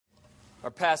Our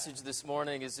passage this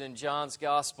morning is in John's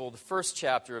Gospel, the first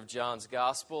chapter of John's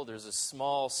Gospel. There's a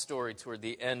small story toward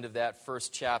the end of that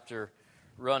first chapter,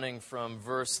 running from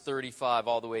verse 35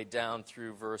 all the way down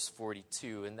through verse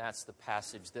 42, and that's the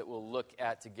passage that we'll look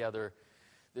at together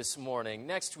this morning.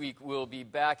 Next week, we'll be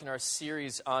back in our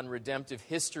series on redemptive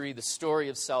history, the story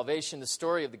of salvation, the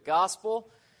story of the gospel,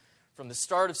 from the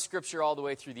start of Scripture all the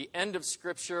way through the end of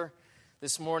Scripture.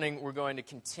 This morning, we're going to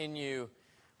continue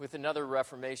with another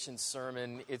Reformation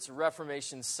sermon. It's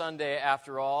Reformation Sunday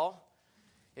after all.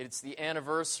 It's the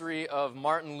anniversary of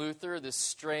Martin Luther, this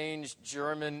strange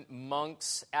German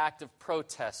monk's act of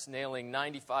protest, nailing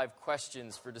 95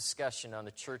 questions for discussion on the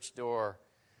church door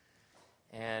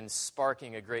and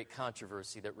sparking a great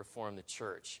controversy that reformed the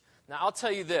church. Now, I'll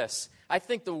tell you this. I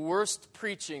think the worst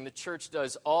preaching the church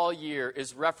does all year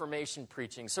is Reformation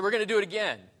preaching. So we're going to do it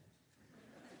again.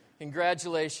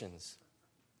 Congratulations.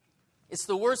 It's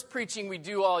the worst preaching we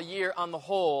do all year on the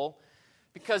whole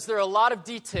because there are a lot of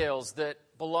details that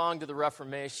belong to the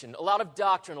Reformation, a lot of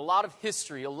doctrine, a lot of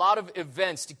history, a lot of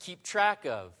events to keep track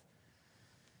of.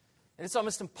 And it's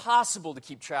almost impossible to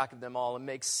keep track of them all and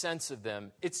make sense of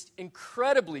them. It's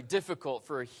incredibly difficult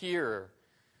for a hearer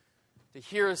to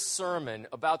hear a sermon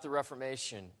about the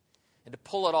Reformation and to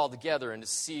pull it all together and to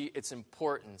see its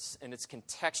importance and its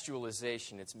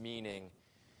contextualization, its meaning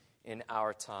in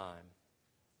our time.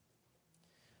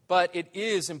 But it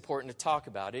is important to talk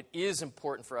about. It is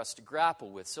important for us to grapple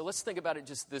with. So let's think about it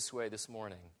just this way this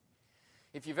morning.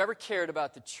 If you've ever cared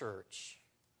about the church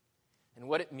and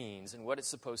what it means and what it's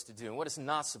supposed to do and what it's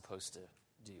not supposed to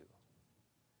do,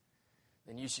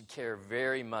 then you should care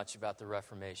very much about the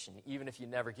Reformation, even if you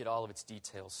never get all of its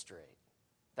details straight.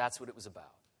 That's what it was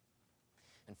about.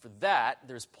 And for that,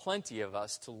 there's plenty of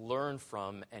us to learn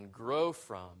from and grow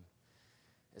from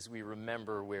as we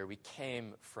remember where we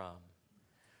came from.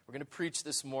 We're going to preach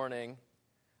this morning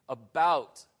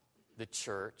about the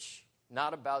church,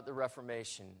 not about the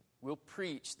Reformation. We'll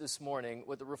preach this morning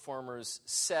what the Reformers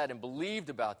said and believed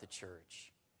about the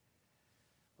church.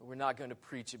 But we're not going to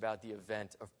preach about the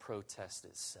event of protest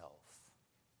itself.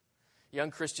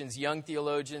 Young Christians, young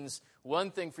theologians, one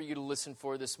thing for you to listen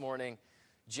for this morning.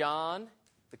 John,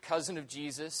 the cousin of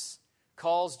Jesus,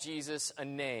 calls Jesus a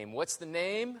name. What's the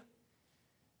name?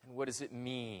 And what does it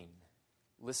mean?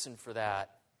 Listen for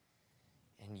that.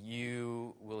 And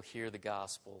you will hear the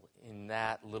gospel in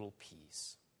that little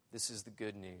piece. This is the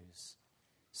good news,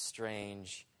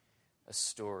 strange a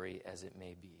story as it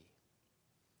may be.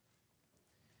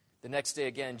 The next day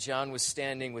again, John was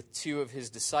standing with two of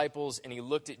his disciples, and he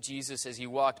looked at Jesus as he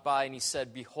walked by, and he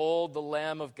said, "Behold the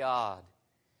Lamb of God."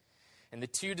 And the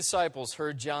two disciples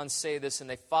heard John say this, and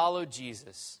they followed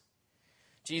Jesus.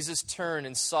 Jesus turned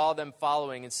and saw them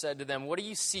following and said to them, "What are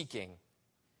you seeking?"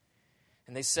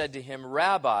 And they said to him,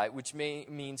 "Rabbi," which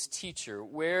means teacher,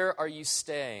 "where are you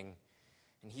staying?"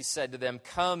 And he said to them,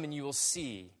 "Come and you will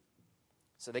see."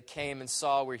 So they came and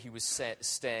saw where he was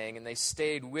staying, and they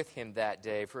stayed with him that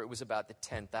day, for it was about the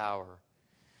 10th hour.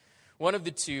 One of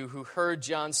the two who heard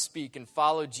John speak and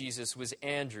followed Jesus was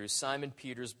Andrew, Simon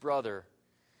Peter's brother.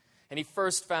 And he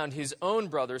first found his own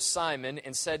brother Simon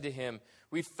and said to him,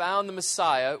 "We found the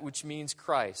Messiah," which means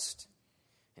Christ.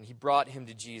 And he brought him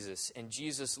to Jesus. And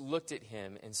Jesus looked at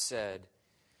him and said,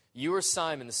 "You are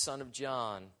Simon, the son of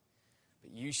John,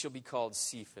 but you shall be called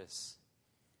Cephas,"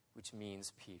 which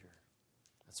means Peter.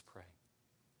 Let's pray.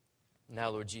 Now,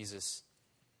 Lord Jesus,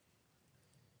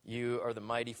 you are the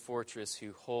mighty fortress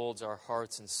who holds our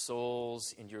hearts and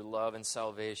souls in your love and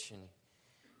salvation,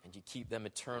 and you keep them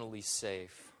eternally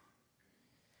safe.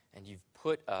 And you've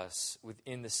put us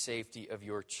within the safety of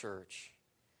your church.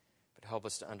 But help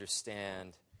us to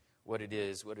understand what it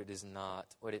is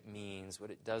not, what it means, what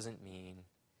it doesn't mean,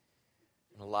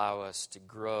 and allow us to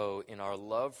grow in our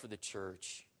love for the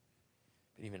church.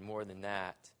 But even more than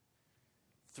that,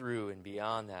 through and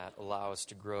beyond that, allow us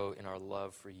to grow in our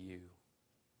love for you.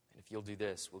 And if you'll do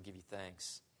this, we'll give you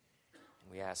thanks.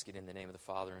 And we ask it in the name of the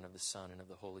Father, and of the Son, and of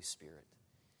the Holy Spirit.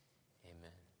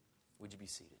 Amen. Would you be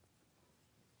seated?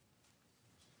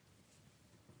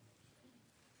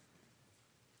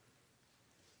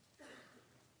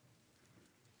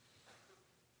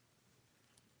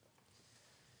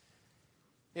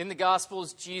 In the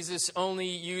Gospels, Jesus only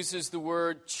uses the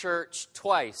word church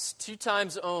twice, 2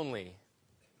 times only.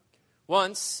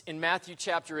 Once in Matthew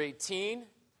chapter 18,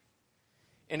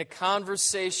 in a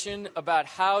conversation about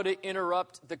how to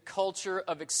interrupt the culture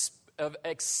of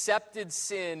accepted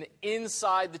sin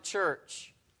inside the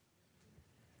church.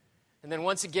 And then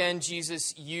once again,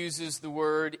 Jesus uses the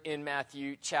word in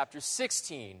Matthew chapter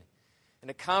 16, in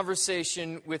a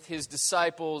conversation with his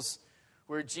disciples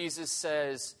where Jesus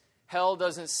says, hell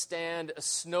doesn't stand a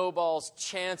snowball's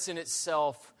chance in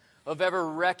itself of ever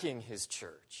wrecking his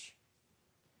church.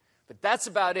 But that's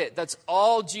about it. That's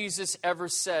all Jesus ever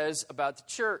says about the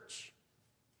church.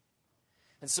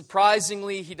 And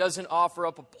surprisingly, he doesn't offer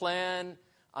up a plan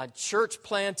on church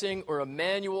planting or a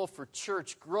manual for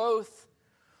church growth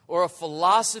or a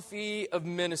philosophy of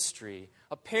ministry.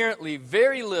 Apparently,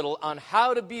 very little on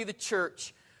how to be the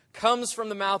church comes from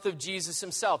the mouth of Jesus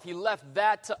himself. He left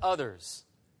that to others.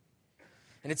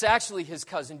 And it's actually his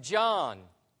cousin John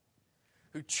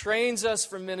who trains us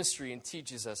for ministry and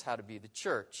teaches us how to be the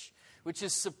church, which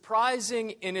is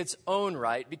surprising in its own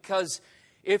right, because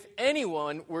if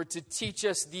anyone were to teach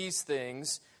us these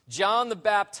things, John the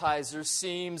Baptizer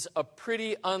seems a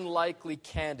pretty unlikely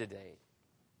candidate.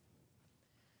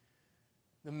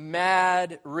 The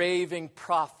mad, raving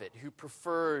prophet who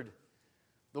preferred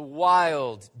the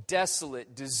wild,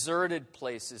 desolate, deserted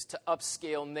places to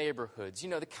upscale neighborhoods. You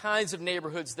know, the kinds of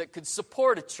neighborhoods that could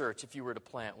support a church if you were to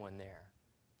plant one there.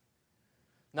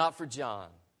 Not for John.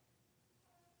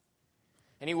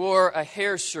 And he wore a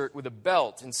hair shirt with a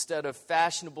belt instead of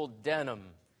fashionable denim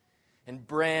and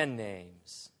brand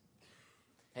names.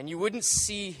 And you wouldn't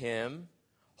see him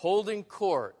holding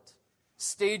court,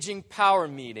 staging power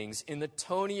meetings in the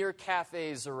tonier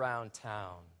cafes around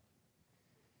town.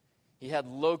 He had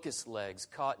locust legs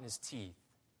caught in his teeth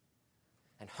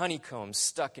and honeycombs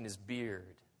stuck in his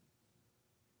beard.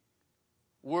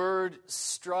 Word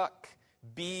struck,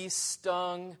 bee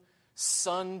stung,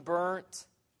 sunburnt.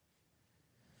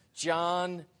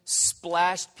 John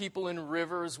splashed people in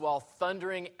rivers while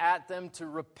thundering at them to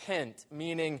repent,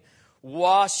 meaning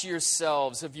wash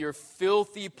yourselves of your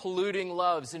filthy, polluting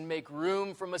loves and make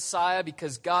room for Messiah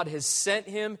because God has sent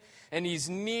him and he's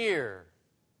near.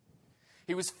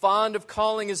 He was fond of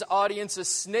calling his audience a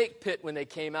snake pit when they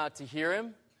came out to hear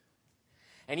him.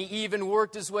 And he even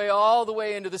worked his way all the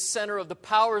way into the center of the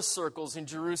power circles in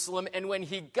Jerusalem. And when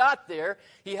he got there,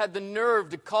 he had the nerve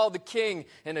to call the king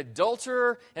an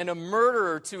adulterer and a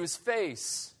murderer to his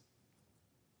face.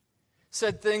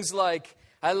 Said things like,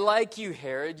 "I like you,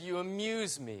 Herod, you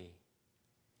amuse me.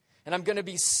 And I'm going to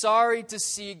be sorry to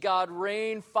see God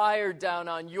rain fire down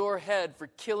on your head for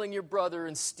killing your brother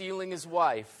and stealing his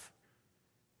wife."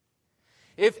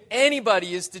 If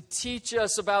anybody is to teach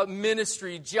us about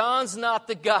ministry, John's not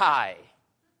the guy.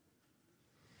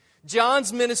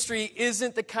 John's ministry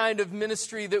isn't the kind of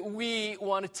ministry that we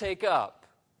want to take up.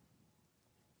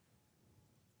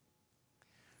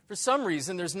 For some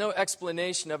reason, there's no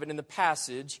explanation of it in the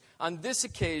passage. On this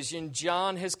occasion,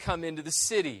 John has come into the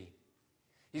city.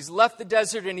 He's left the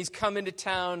desert and he's come into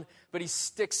town, but he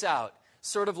sticks out,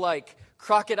 sort of like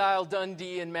Crocodile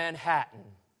Dundee in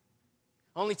Manhattan.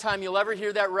 Only time you'll ever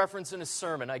hear that reference in a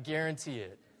sermon, I guarantee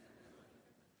it.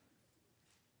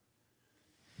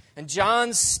 And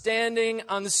John's standing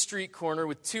on the street corner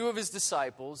with two of his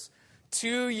disciples,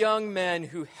 two young men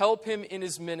who help him in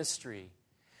his ministry.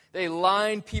 They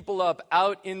line people up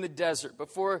out in the desert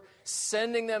before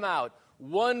sending them out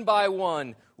one by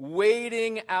one,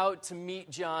 wading out to meet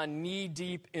John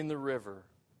knee-deep in the river.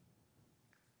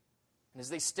 And as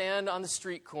they stand on the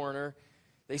street corner,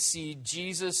 they see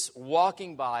Jesus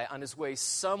walking by on his way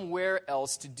somewhere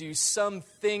else to do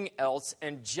something else,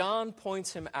 and John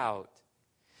points him out.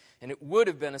 And it would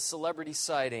have been a celebrity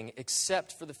sighting,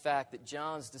 except for the fact that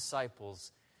John's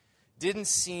disciples didn't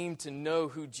seem to know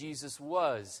who Jesus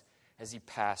was as he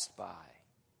passed by.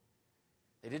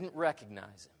 They didn't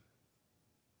recognize him.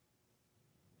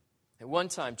 At one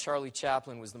time, Charlie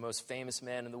Chaplin was the most famous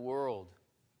man in the world,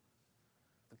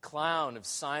 the clown of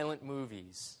silent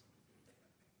movies.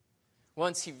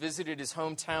 Once he visited his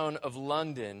hometown of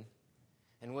London,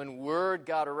 and when word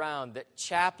got around that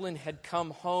Chaplin had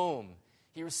come home,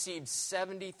 he received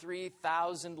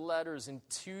 73,000 letters in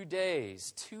 2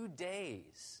 days. 2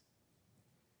 days.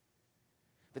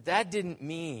 But that didn't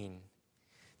mean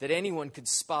that anyone could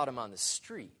spot him on the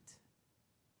street.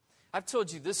 I've told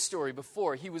you this story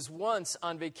before. He was once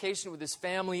on vacation with his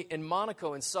family in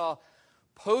Monaco and saw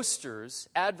posters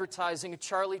advertising a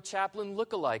Charlie Chaplin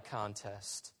look-alike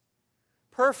contest.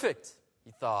 Perfect,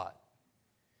 he thought.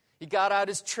 He got out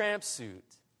his tramp suit.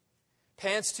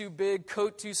 Pants too big,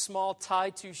 coat too small,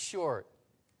 tie too short.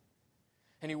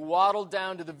 And he waddled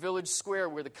down to the village square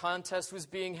where the contest was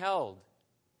being held.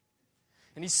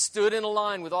 And he stood in a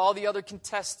line with all the other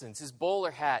contestants, his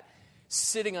bowler hat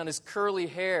sitting on his curly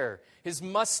hair, his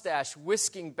mustache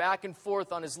whisking back and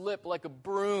forth on his lip like a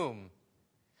broom.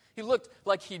 He looked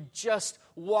like he'd just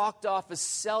walked off a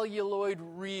celluloid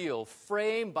reel,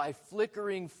 frame by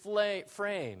flickering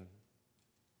frame.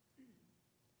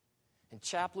 And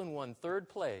Chaplin won third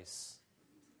place.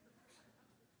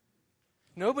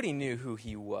 Nobody knew who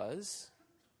he was.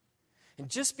 And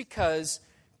just because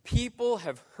people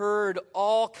have heard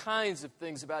all kinds of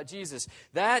things about Jesus,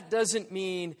 that doesn't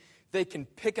mean they can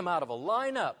pick him out of a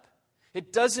lineup.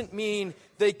 It doesn't mean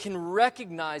they can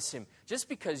recognize him. Just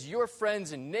because your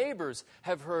friends and neighbors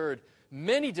have heard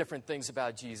many different things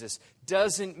about Jesus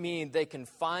doesn't mean they can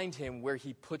find him where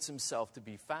he puts himself to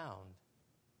be found.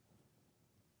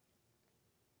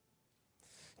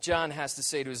 John has to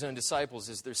say to his own disciples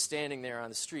as they're standing there on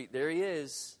the street, there he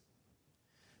is,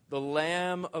 the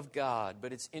Lamb of God.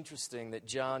 But it's interesting that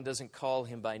John doesn't call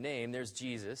him by name. There's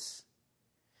Jesus.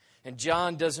 And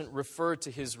John doesn't refer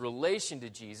to his relation to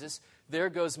Jesus. There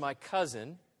goes my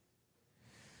cousin.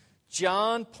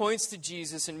 John points to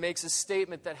Jesus and makes a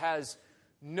statement that has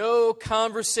no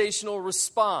conversational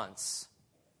response.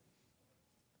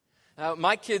 Now,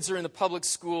 my kids are in the public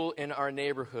school in our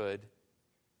neighborhood.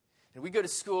 And we go to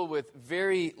school with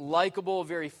very likable,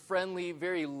 very friendly,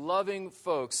 very loving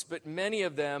folks, but many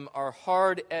of them are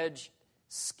hard-edged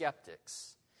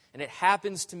skeptics. And it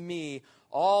happens to me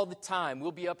all the time.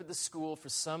 We'll be up at the school for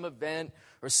some event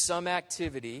or some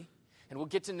activity, and we'll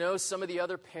get to know some of the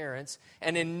other parents,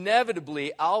 and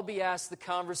inevitably I'll be asked the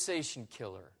conversation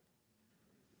killer.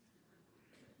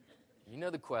 You know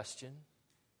the question.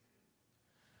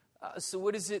 So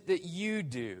what is it that you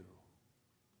do?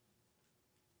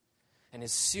 And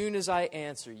as soon as I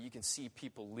answer, you can see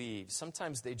people leave.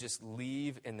 Sometimes they just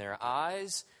leave in their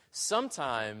eyes.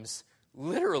 Sometimes,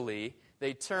 literally,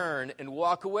 they turn and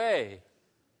walk away.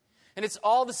 And it's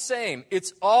all the same.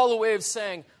 It's all a way of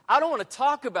saying, I don't want to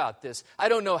talk about this. I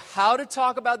don't know how to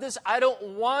talk about this. I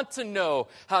don't want to know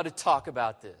how to talk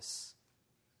about this.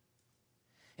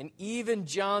 And even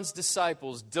John's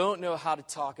disciples don't know how to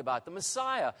talk about the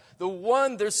Messiah, the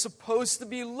one they're supposed to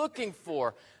be looking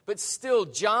for. But still,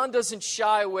 John doesn't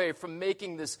shy away from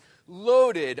making this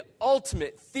loaded,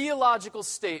 ultimate theological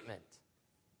statement.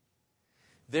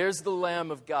 There's the Lamb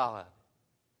of God.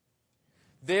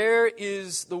 There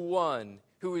is the one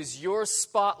who is your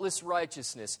spotless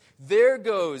righteousness. There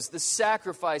goes the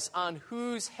sacrifice on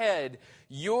whose head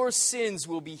your sins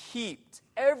will be heaped,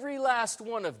 every last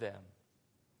one of them.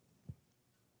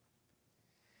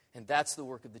 And that's the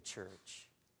work of the church.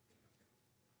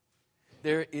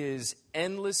 There is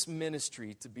endless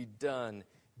ministry to be done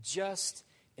just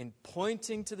in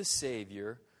pointing to the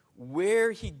Savior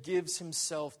where he gives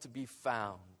himself to be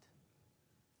found.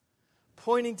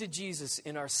 Pointing to Jesus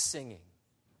in our singing.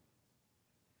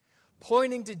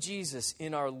 Pointing to Jesus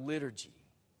in our liturgy.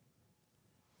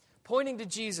 Pointing to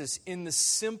Jesus in the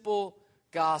simple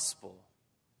gospel.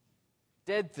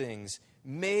 Dead things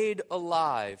made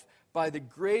alive by the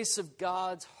grace of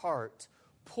God's heart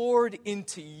poured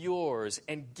into yours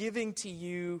and giving to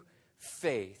you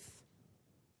faith.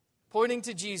 Pointing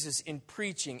to Jesus in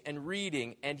preaching and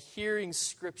reading and hearing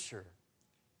Scripture.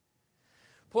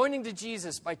 Pointing to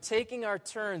Jesus by taking our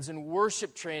turns in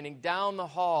worship training down the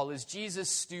hall as Jesus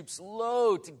stoops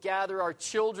low to gather our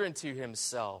children to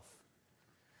himself.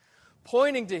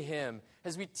 Pointing to him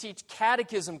as we teach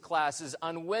catechism classes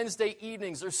on Wednesday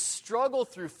evenings or struggle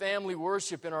through family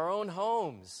worship in our own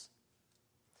homes.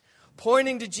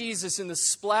 Pointing to Jesus in the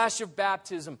splash of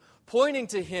baptism, pointing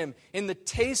to him in the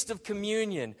taste of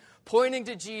communion, pointing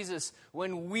to Jesus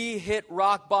when we hit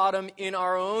rock bottom in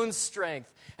our own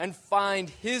strength and find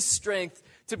his strength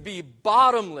to be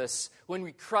bottomless when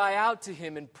we cry out to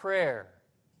him in prayer.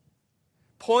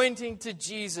 Pointing to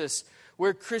Jesus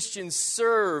where Christians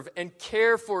serve and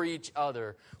care for each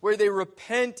other, where they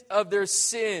repent of their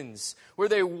sins, where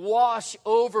they wash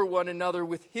over one another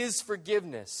with his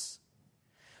forgiveness.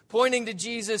 Pointing to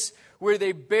Jesus where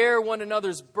they bear one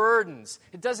another's burdens.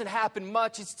 It doesn't happen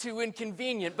much, it's too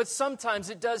inconvenient, but sometimes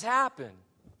it does happen.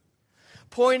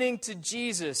 Pointing to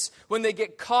Jesus when they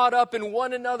get caught up in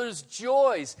one another's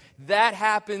joys. That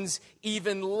happens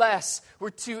even less. We're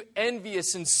too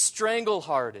envious and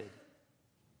strangle-hearted.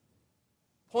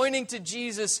 Pointing to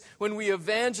Jesus when we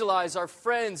evangelize our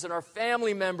friends and our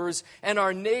family members and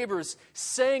our neighbors,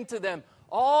 saying to them,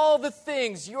 all the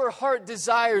things your heart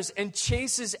desires and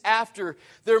chases after,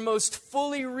 they're most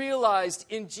fully realized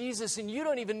in Jesus, and you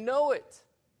don't even know it.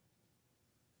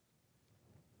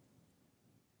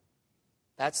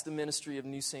 That's the ministry of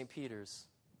New St. Peter's.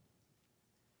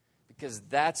 Because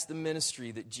that's the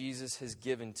ministry that Jesus has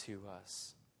given to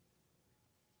us.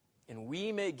 And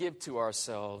we may give to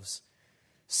ourselves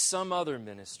some other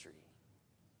ministry.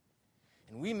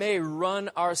 And we may run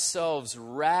ourselves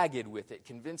ragged with it,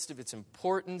 convinced of its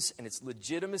importance and its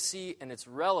legitimacy and its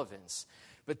relevance.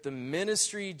 But the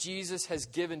ministry Jesus has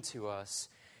given to us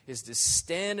is to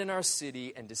stand in our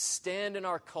city and to stand in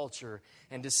our culture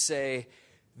and to say,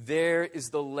 There is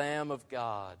the Lamb of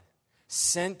God,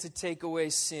 sent to take away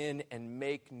sin and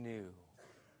make new.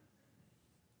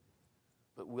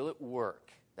 But will it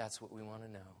work? That's what we want to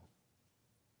know.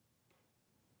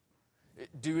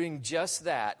 Doing just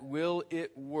that, will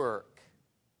it work?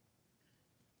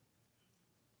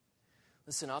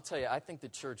 Listen, I'll tell you, I think the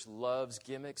church loves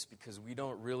gimmicks because we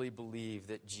don't really believe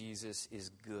that Jesus is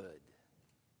good.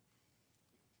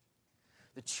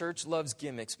 The church loves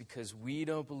gimmicks because we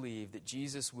don't believe that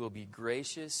Jesus will be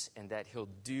gracious and that he'll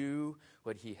do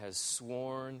what he has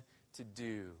sworn to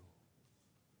do.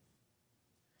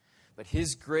 But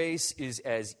his grace is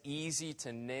as easy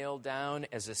to nail down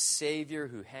as a Savior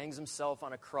who hangs himself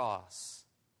on a cross.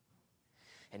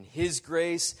 And his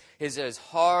grace is as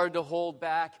hard to hold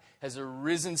back as a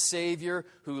risen Savior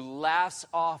who laughs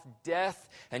off death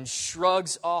and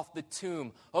shrugs off the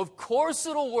tomb. Of course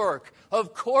it'll work.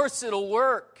 Of course it'll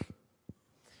work.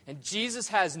 And Jesus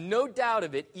has no doubt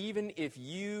of it, even if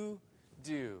you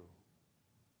do.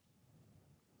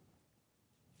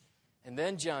 And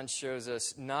then John shows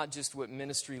us not just what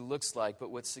ministry looks like, but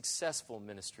what successful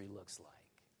ministry looks like.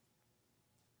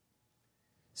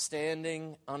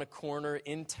 Standing on a corner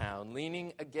in town,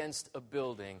 leaning against a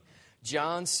building,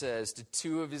 John says to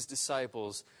two of his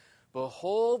disciples,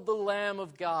 "Behold the Lamb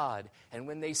of God." And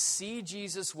when they see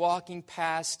Jesus walking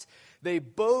past, they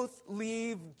both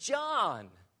leave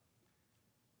John.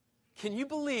 Can you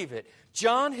believe it?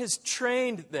 John has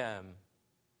trained them.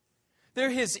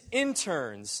 They're his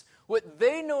interns. What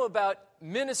they know about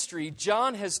ministry,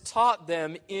 John has taught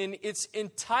them in its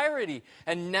entirety.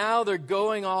 And now they're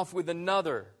going off with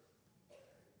another.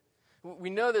 We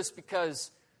know this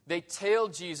because they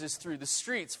tailed Jesus through the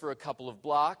streets for a couple of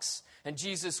blocks. And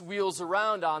Jesus wheels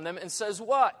around on them and says,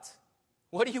 "What?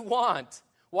 What do you want?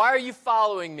 Why are you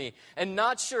following me?" And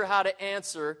not sure how to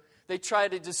answer, they try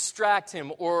to distract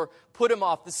him or put him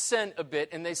off the scent a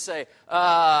bit. And they say,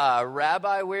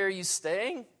 "Rabbi, where are you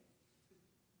staying?"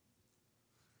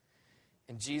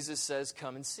 And Jesus says,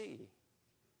 "Come and see."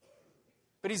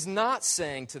 But he's not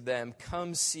saying to them,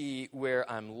 "Come see where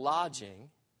I'm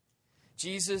lodging."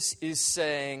 Jesus is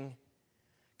saying,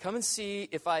 "Come and see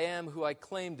if I am who I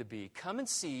claim to be. Come and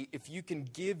see if you can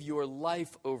give your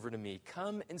life over to me.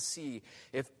 Come and see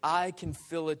if I can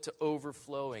fill it to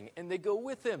overflowing." And they go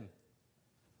with him.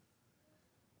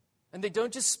 And they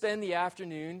don't just spend the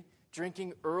afternoon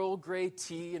drinking Earl Grey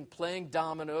tea and playing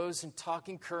dominoes and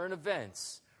talking current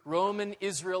events,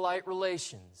 Roman-Israelite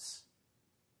relations.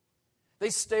 They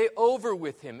stay over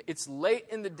with him. It's late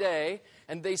in the day,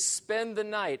 and they spend the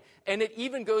night. And it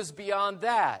even goes beyond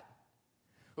that.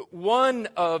 One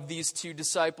of these two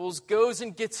disciples goes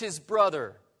and gets his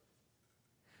brother.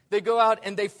 They go out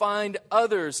and they find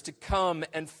others to come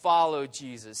and follow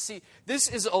Jesus. See, this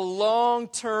is a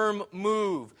long-term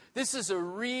move. This is a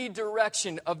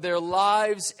redirection of their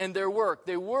lives and their work.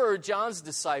 They were John's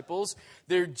disciples.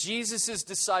 They're Jesus'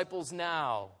 disciples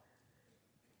now.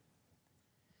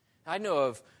 I know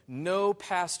of no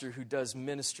pastor who does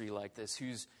ministry like this,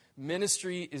 whose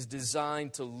ministry is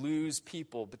designed to lose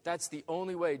people, but that's the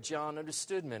only way John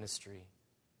understood ministry.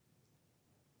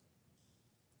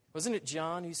 Wasn't it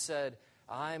John who said,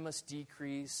 "I must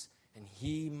decrease and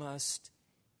he must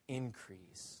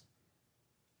increase"?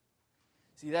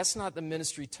 See, that's not the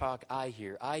ministry talk I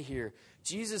hear. I hear,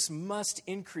 Jesus must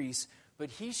increase, but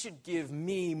he should give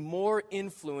me more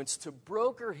influence to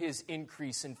broker his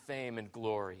increase in fame and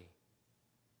glory.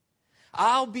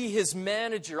 I'll be his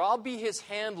manager. I'll be his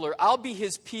handler. I'll be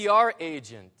his PR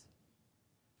agent.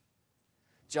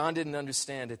 John didn't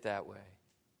understand it that way.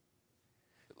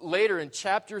 Later in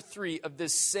chapter 3 of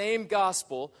this same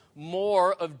gospel,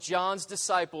 more of John's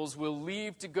disciples will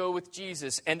leave to go with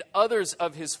Jesus, and others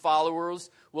of his followers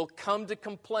will come to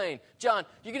complain. "John,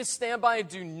 you're going to stand by and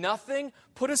do nothing?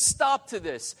 Put a stop to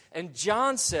this." And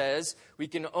John says, we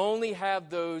can only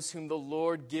have those whom the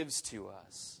Lord gives to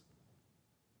us.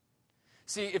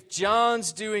 See, if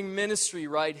John's doing ministry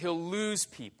right, he'll lose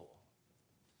people.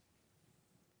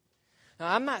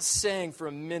 Now, I'm not saying for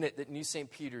a minute that New St.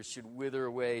 Peter's should wither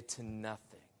away to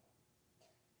nothing,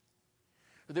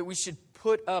 or that we should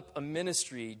put up a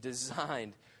ministry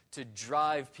designed to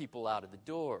drive people out of the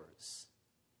doors.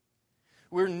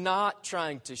 We're not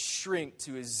trying to shrink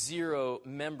to a zero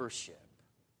membership,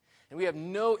 and we have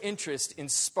no interest in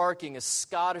sparking a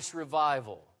Scottish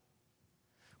revival,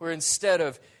 where instead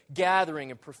of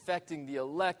gathering and perfecting the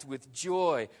elect with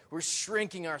joy, we're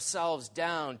shrinking ourselves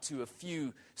down to a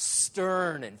few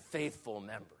stern and faithful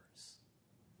members.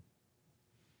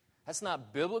 That's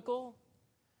not biblical.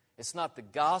 It's not the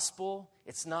gospel.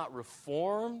 It's not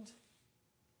reformed.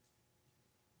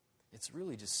 It's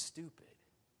really just stupid.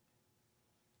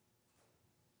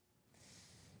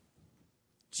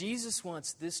 Jesus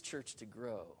wants this church to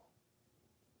grow.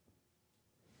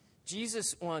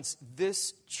 Jesus wants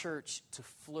this church to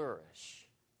flourish.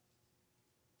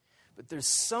 But there's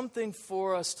something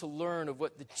for us to learn of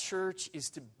what the church is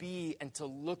to be and to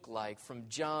look like from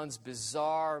John's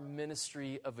bizarre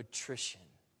ministry of attrition.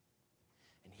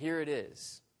 And here it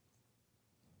is.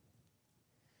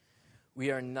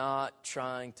 We are not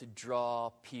trying to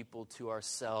draw people to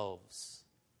ourselves,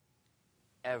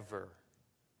 ever.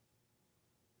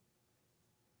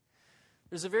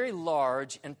 There's a very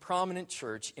large and prominent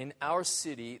church in our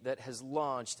city that has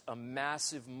launched a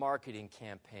massive marketing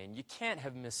campaign. You can't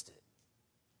have missed it.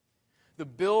 The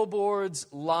billboards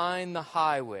line the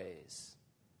highways,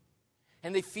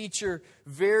 and they feature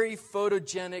very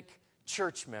photogenic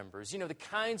church members. You know, the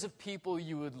kinds of people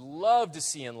you would love to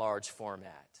see in large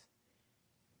format.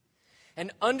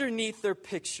 And underneath their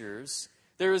pictures,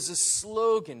 there is a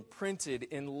slogan printed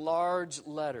in large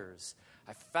letters.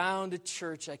 I found a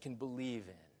church I can believe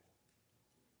in.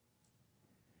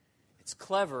 It's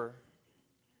clever,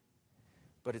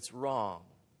 but it's wrong.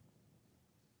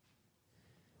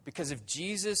 Because if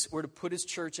Jesus were to put his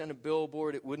church on a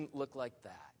billboard, it wouldn't look like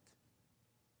that.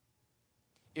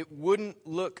 It wouldn't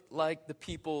look like the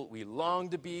people we long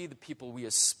to be, the people we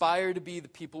aspire to be, the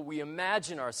people we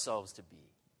imagine ourselves to be.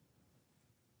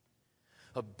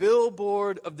 A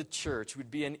billboard of the church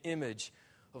would be an image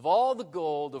of all the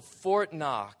gold of Fort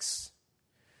Knox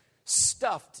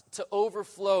stuffed to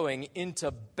overflowing into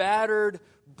battered,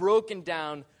 broken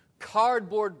down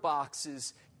cardboard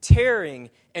boxes, tearing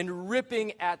and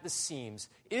ripping at the seams.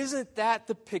 Isn't that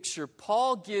the picture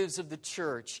Paul gives of the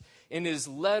church in his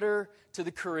letter to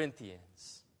the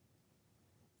Corinthians?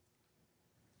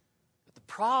 But the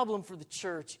problem for the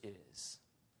church is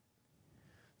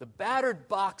the battered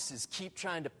boxes keep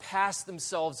trying to pass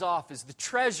themselves off as the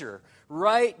treasure,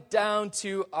 right down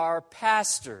to our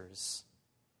pastors.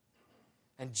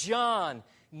 And John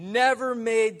never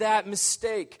made that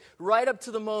mistake. Right up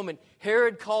to the moment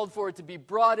Herod called for it to be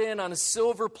brought in on a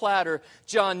silver platter,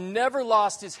 John never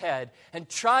lost his head and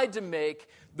tried to make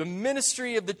the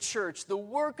ministry of the church, the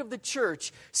work of the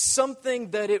church, something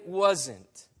that it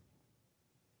wasn't.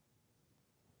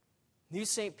 New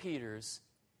St. Peter's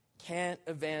can't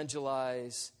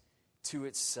evangelize to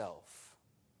itself.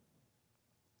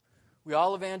 We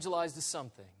all evangelize to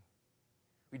something.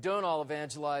 We don't all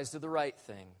evangelize to the right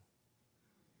thing.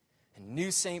 And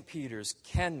New St. Peter's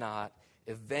cannot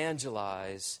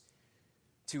evangelize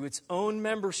to its own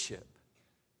membership.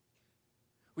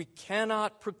 We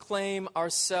cannot proclaim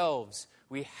ourselves.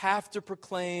 We have to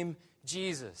proclaim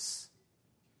Jesus.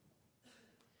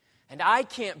 And I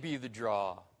can't be the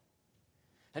draw.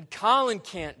 And Colin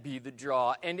can't be the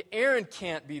draw. And Aaron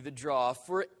can't be the draw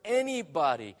for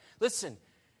anybody. Listen,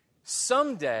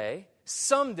 someday,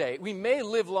 we may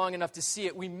live long enough to see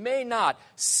it. We may not.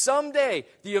 Someday,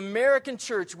 the American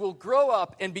church will grow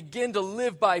up and begin to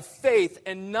live by faith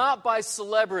and not by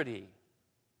celebrity.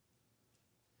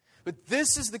 But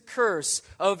this is the curse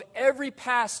of every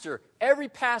pastor. Every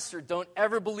pastor, don't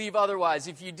ever believe otherwise.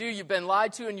 If you do, you've been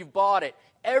lied to and you've bought it.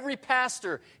 Every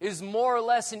pastor is more or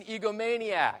less an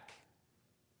egomaniac.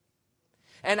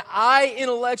 And I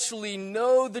intellectually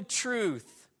know the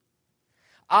truth.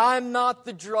 I'm not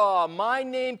the draw. My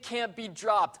name can't be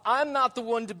dropped. I'm not the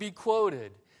one to be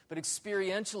quoted. But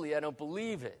experientially, I don't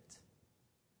believe it.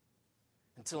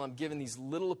 Until I'm given these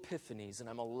little epiphanies and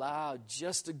I'm allowed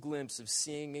just a glimpse of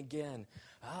seeing again.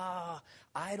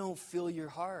 I don't feel your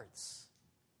hearts.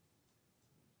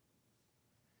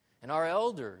 And our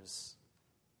elders,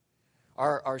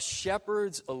 our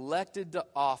shepherds elected to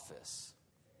office,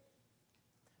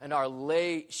 and our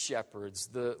lay shepherds,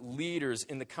 the leaders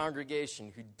in the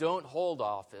congregation who don't hold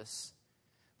office,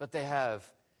 but they have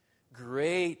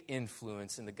great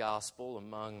influence in the gospel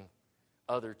among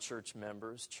other church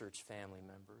members, church family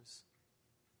members.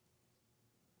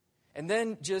 And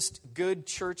then just good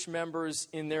church members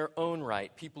in their own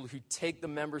right, people who take the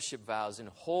membership vows and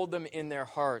hold them in their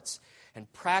hearts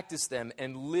and practice them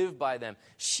and live by them.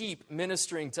 Sheep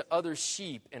ministering to other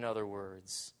sheep, in other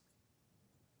words.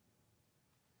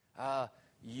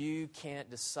 You can't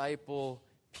disciple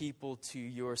people to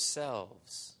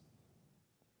yourselves.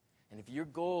 And if your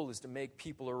goal is to make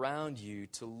people around you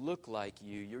to look like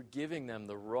you, you're giving them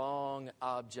the wrong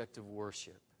object of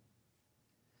worship.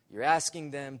 You're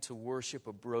asking them to worship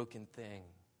a broken thing.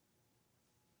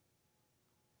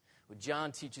 What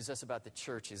John teaches us about the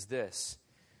church is this: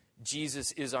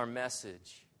 Jesus is our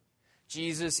message.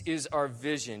 Jesus is our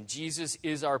vision. Jesus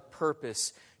is our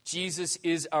purpose. Jesus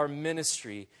is our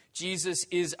ministry. Jesus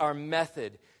is our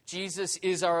method. Jesus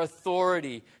is our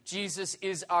authority. Jesus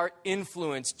is our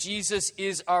influence. Jesus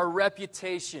is our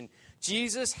reputation.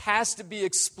 Jesus has to be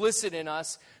explicit in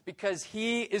us because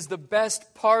he is the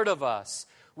best part of us.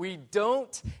 We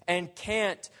don't and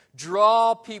can't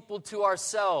draw people to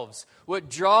ourselves. What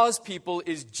draws people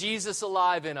is Jesus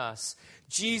alive in us,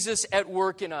 Jesus at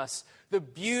work in us, the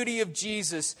beauty of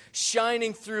Jesus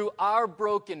shining through our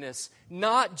brokenness,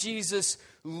 not Jesus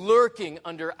lurking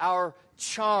under our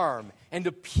charm and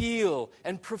appeal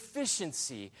and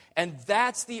proficiency. And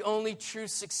that's the only true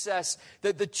success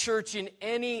that the church in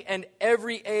any and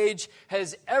every age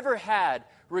has ever had,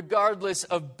 regardless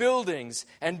of buildings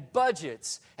and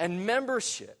budgets and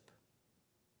membership.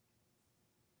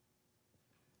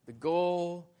 The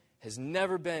goal has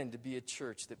never been to be a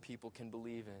church that people can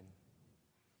believe in.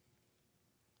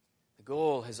 The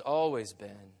goal has always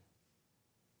been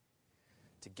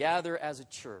to gather as a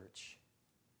church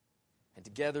and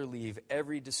together leave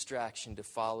every distraction to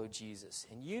follow Jesus.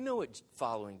 And you know what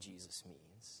following Jesus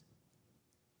means.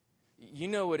 You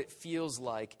know what it feels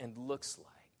like and looks like.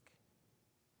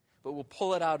 But we'll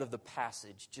pull it out of the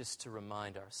passage just to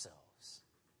remind ourselves.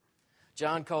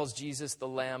 John calls Jesus the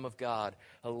Lamb of God.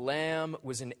 A lamb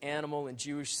was an animal in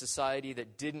Jewish society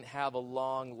that didn't have a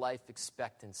long life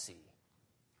expectancy.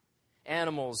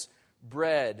 Animals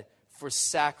bred for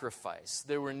sacrifice.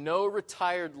 There were no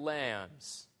retired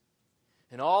lambs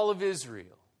in all of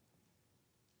Israel.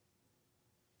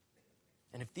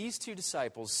 And if these two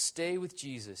disciples stay with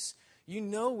Jesus, you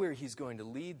know where he's going to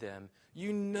lead them.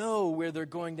 You know where they're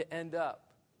going to end up.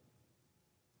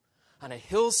 On a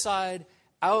hillside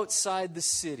outside the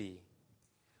city,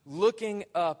 looking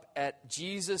up at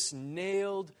Jesus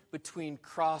nailed between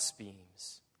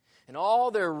crossbeams. And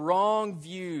all their wrong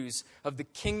views of the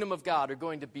kingdom of God are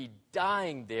going to be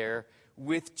dying there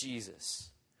with Jesus.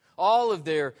 All of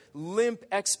their limp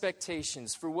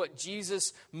expectations for what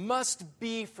Jesus must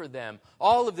be for them,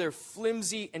 all of their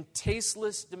flimsy and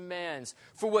tasteless demands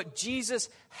for what Jesus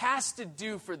has to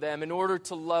do for them in order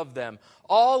to love them,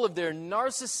 all of their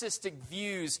narcissistic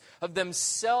views of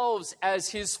themselves as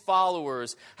his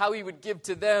followers, how he would give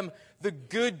to them the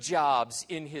good jobs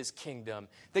in his kingdom,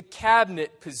 the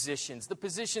cabinet positions, the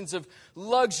positions of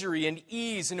luxury and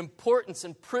ease and importance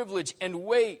and privilege and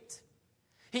weight.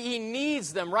 He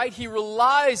needs them, right? He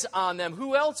relies on them.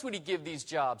 Who else would he give these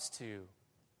jobs to?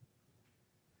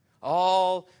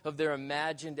 All of their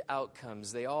imagined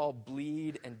outcomes, they all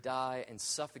bleed and die and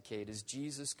suffocate as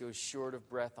Jesus goes short of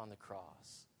breath on the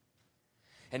cross.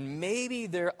 And maybe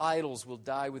their idols will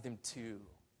die with him too.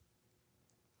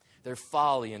 Their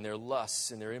folly and their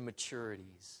lusts and their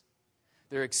immaturities,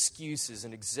 their excuses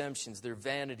and exemptions, their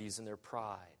vanities and their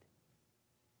pride.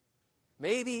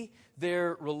 Maybe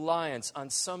their reliance on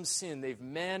some sin they've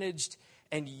managed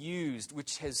and used,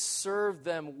 which has served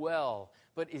them well,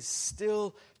 but is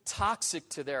still toxic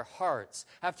to their hearts.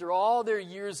 After all their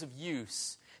years of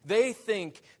use, they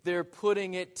think they're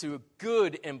putting it to a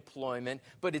good employment,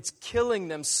 but it's killing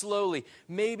them slowly.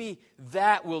 Maybe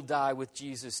that will die with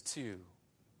Jesus too.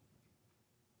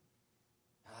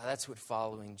 That's what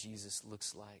following Jesus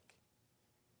looks like.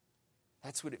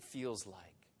 That's what it feels like.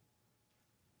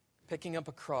 Picking up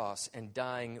a cross and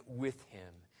dying with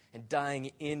him, and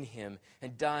dying in him,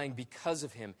 and dying because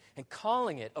of him, and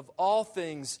calling it, of all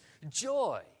things,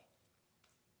 joy.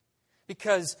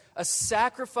 Because a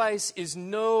sacrifice is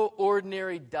no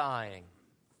ordinary dying.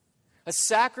 A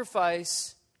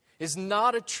sacrifice is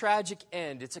not a tragic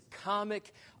end. It's a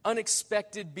comic,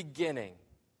 unexpected beginning.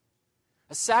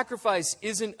 A sacrifice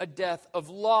isn't a death of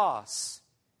loss.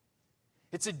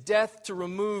 It's a death to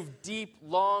remove deep,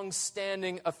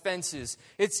 long-standing offenses.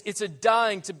 It's a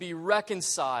dying to be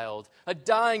reconciled, a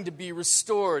dying to be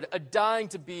restored, a dying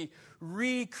to be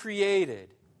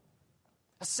recreated.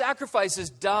 A sacrifice is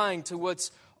dying to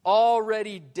what's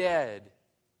already dead.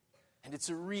 And it's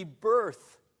a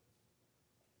rebirth,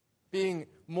 being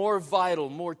more vital,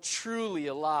 more truly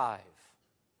alive.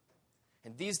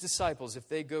 And these disciples, if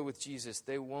they go with Jesus,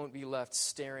 they won't be left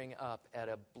staring up at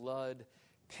a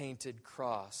blood-painted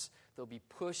cross. They'll be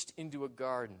pushed into a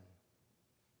garden.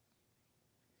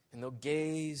 And they'll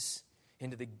gaze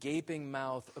into the gaping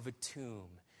mouth of a tomb.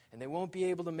 And they won't be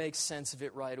able to make sense of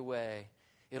it right away.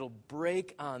 It'll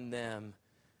break on them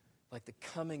like the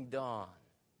coming dawn.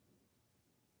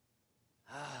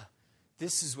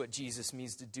 This is what Jesus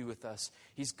means to do with us.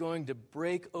 He's going to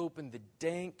break open the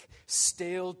dank,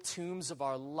 stale tombs of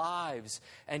our lives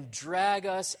and drag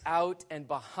us out and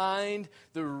behind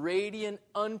the radiant,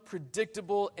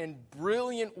 unpredictable, and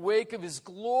brilliant wake of his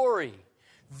glory.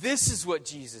 This is what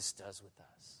Jesus does with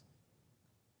us.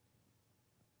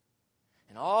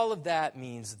 And all of that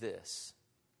means this.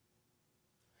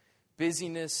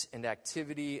 Busyness and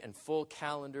activity and full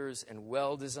calendars and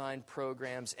well-designed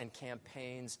programs and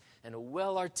campaigns and a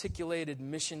well-articulated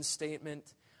mission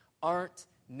statement aren't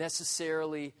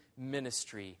necessarily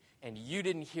ministry. And you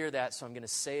didn't hear that, so I'm going to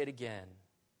say it again.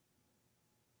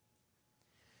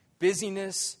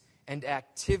 Busyness and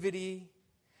activity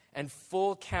and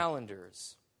full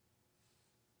calendars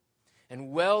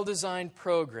and well-designed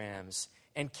programs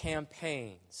and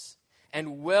campaigns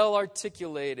and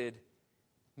well-articulated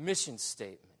mission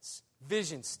statements,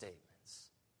 vision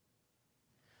statements,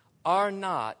 are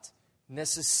not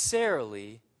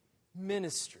necessarily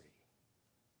ministry.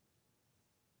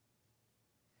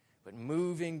 But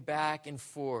moving back and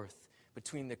forth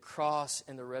between the cross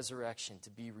and the resurrection to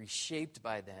be reshaped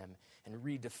by them and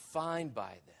redefined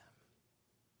by them,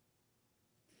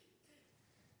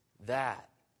 that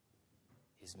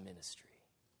is ministry.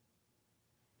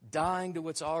 Dying to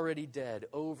what's already dead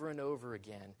over and over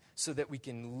again so that we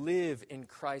can live in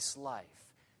Christ's life.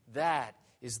 That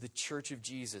is the Church of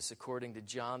Jesus according to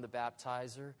John the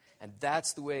Baptizer. And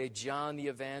that's the way John the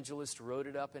Evangelist wrote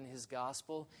it up in his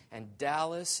gospel. And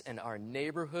Dallas and our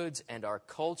neighborhoods and our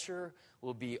culture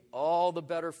will be all the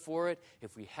better for it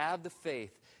if we have the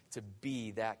faith to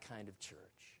be that kind of church.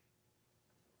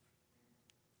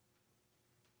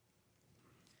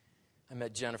 I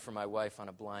met Jennifer, my wife, on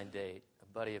a blind date.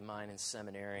 A buddy of mine in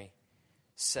seminary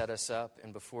set us up,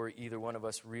 and before either one of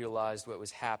us realized what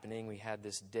was happening, we had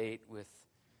this date with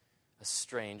a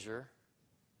stranger.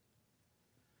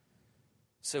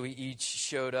 So we each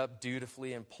showed up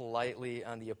dutifully and politely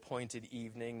on the appointed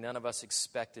evening. None of us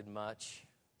expected much.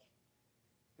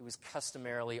 It was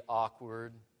customarily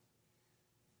awkward.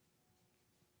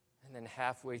 And then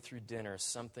halfway through dinner,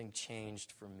 something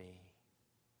changed for me.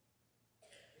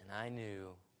 And I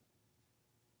knew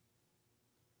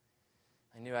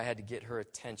I had to get her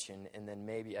attention, and then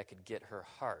maybe I could get her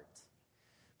heart.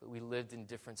 But we lived in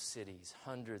different cities,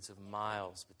 hundreds of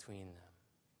miles between them.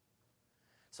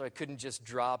 So I couldn't just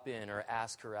drop in or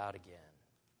ask her out again.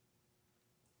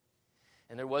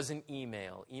 And there wasn't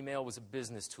email. Email was a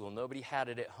business tool. Nobody had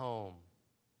it at home.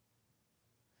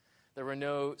 There were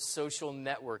no social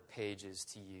network pages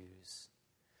to use.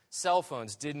 Cell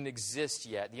phones didn't exist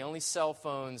yet. The only cell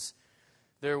phones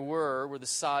there were the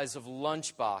size of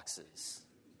lunch boxes.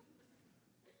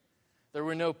 There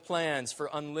were no plans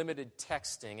for unlimited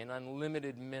texting and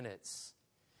unlimited minutes.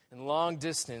 And long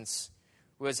distance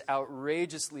was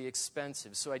outrageously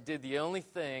expensive. So I did the only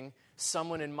thing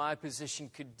someone in my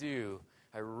position could do.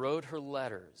 I wrote her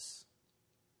letters.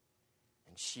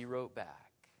 And she wrote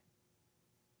back.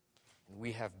 And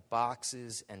we have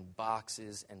boxes and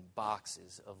boxes and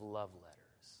boxes of love letters.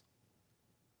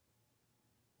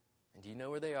 And do you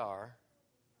know where they are?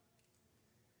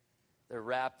 They're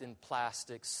wrapped in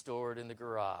plastic, stored in the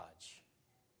garage.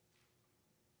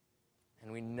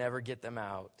 And we never get them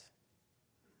out.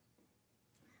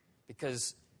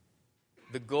 Because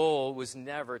the goal was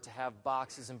never to have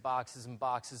boxes and boxes and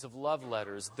boxes of love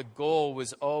letters. The goal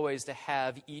was always to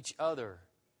have each other.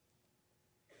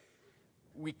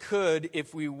 We could,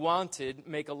 if we wanted,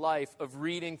 make a life of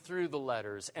reading through the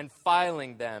letters and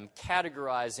filing them,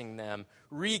 categorizing them,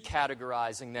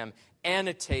 recategorizing them,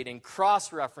 annotating,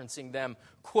 cross-referencing them,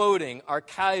 quoting,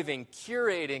 archiving,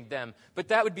 curating them. But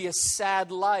that would be a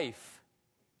sad life.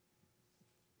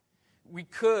 We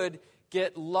could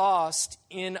get lost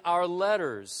in our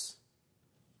letters.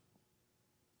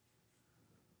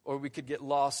 Or we could get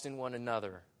lost in one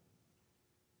another.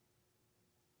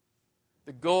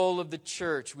 The goal of the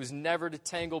church was never to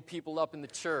tangle people up in the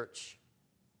church.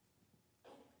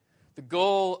 The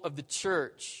goal of the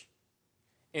church,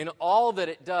 in all that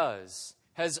it does,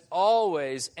 has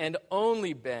always and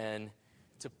only been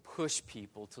to push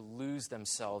people to lose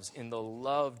themselves in the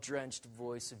love-drenched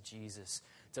voice of Jesus,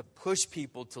 to push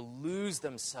people to lose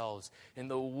themselves in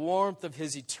the warmth of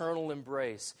his eternal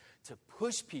embrace, to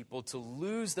push people to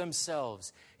lose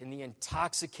themselves in the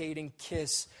intoxicating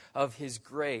kiss of his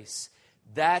grace.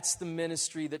 That's the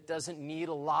ministry that doesn't need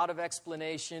a lot of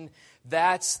explanation.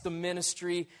 That's the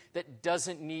ministry that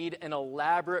doesn't need an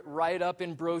elaborate write-up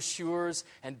in brochures.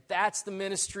 And that's the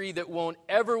ministry that won't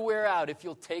ever wear out if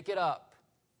you'll take it up.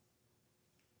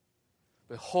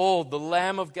 Behold, the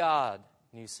Lamb of God,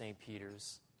 New St.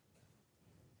 Peter's.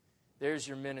 There's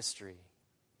your ministry.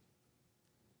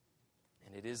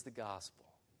 And it is the gospel.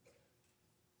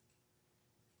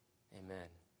 Amen.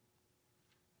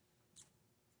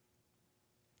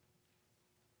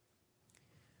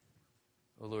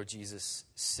 Oh, Lord Jesus,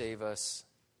 save us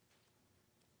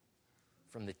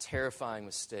from the terrifying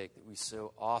mistake that we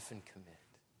so often commit,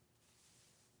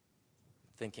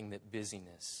 thinking that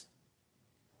busyness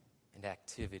and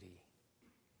activity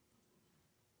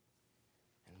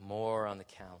on the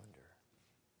calendar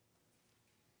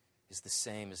is the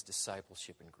same as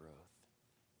discipleship and growth.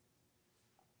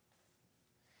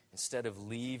 Instead of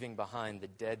leaving behind the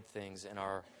dead things in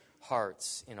our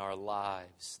hearts, in our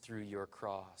lives through your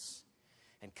cross,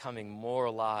 and coming more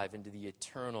alive into the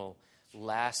eternal,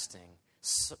 lasting,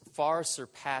 far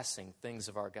surpassing things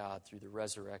of our God through the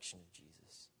resurrection of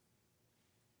Jesus.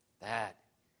 That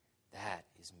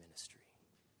is ministry.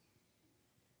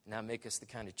 And that make us the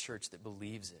kind of church that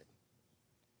believes it.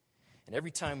 And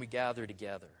every time we gather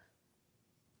together,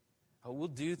 we'll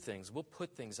do things. We'll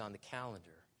put things on the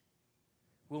calendar.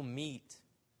 We'll meet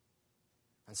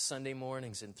on Sunday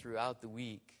mornings and throughout the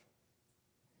week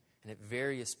and at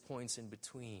various points in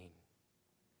between.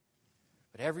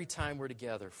 But every time we're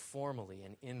together, formally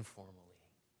and informally,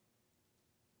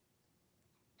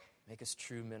 make us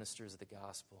true ministers of the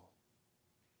gospel,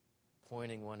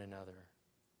 pointing one another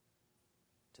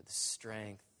to the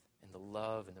strength and the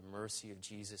love and the mercy of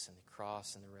Jesus and the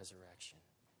cross and the resurrection.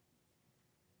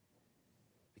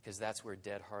 Because that's where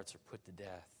dead hearts are put to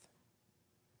death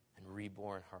and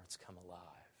reborn hearts come alive.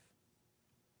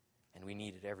 And we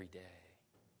need it every day.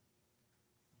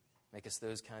 Make us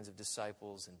those kinds of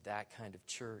disciples and that kind of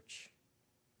church.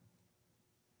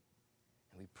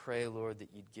 And we pray, Lord, that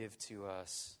you'd give to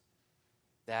us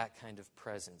that kind of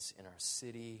presence in our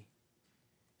city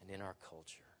and in our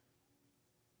culture.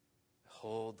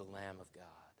 Behold the Lamb of God.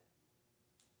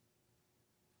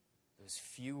 Those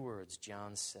few words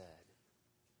John said,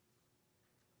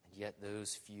 and yet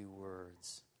those few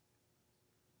words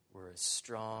were as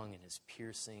strong and as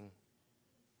piercing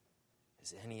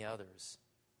as any others.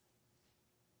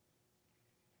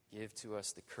 Give to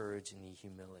us the courage and the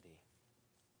humility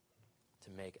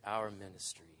to make our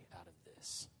ministry out of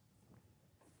this,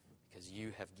 because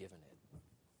you have given it.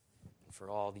 And for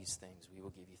all these things, we will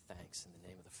give you thanks in the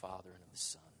name of the Father and of the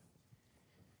Son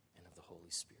and of the Holy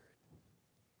Spirit.